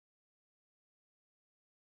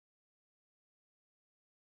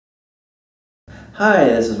Hi,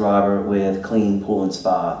 this is Robert with Clean Pool and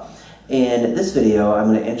Spa. In this video,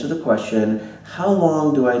 I'm going to answer the question, how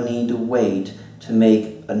long do I need to wait to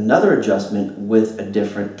make another adjustment with a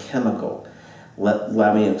different chemical?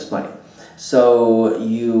 Let me explain. So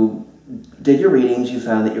you did your readings, you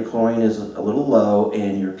found that your chlorine is a little low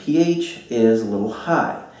and your pH is a little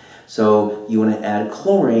high. So you want to add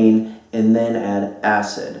chlorine and then add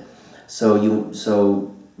acid.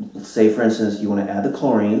 So say for instance you want to add the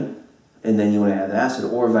chlorine and then you want to add the acid,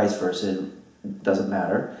 or vice versa, it doesn't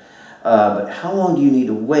matter. But how long do you need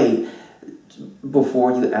to wait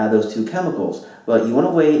before you add those two chemicals? Well, you want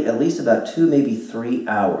to wait at least about 2, maybe 3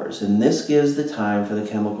 hours, and this gives the time for the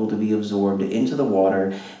chemical to be absorbed into the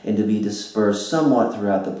water and to be dispersed somewhat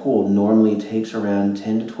throughout the pool. Normally it takes around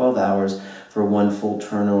 10 to 12 hours for one full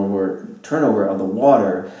turnover of the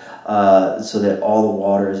water, so that all the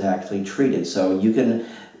water is actually treated. So you can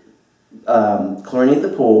chlorinate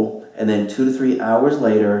the pool, and then 2 to 3 hours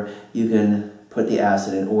later you can put the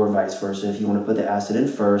acid in, or vice versa, if you want to put the acid in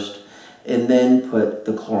first and then put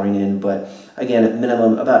the chlorine in. But again, at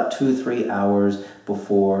minimum about 2 to 3 hours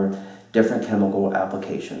before different chemical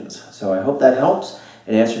applications. So I hope that helps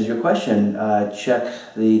and answers your question. Check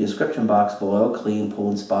the description box below,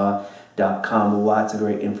 cleanpoolandspa.com. Lots of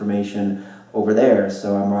great information over there.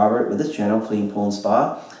 So I'm Robert with this channel, Clean Pool and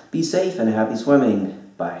Spa. Be safe and happy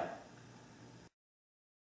swimming. Bye.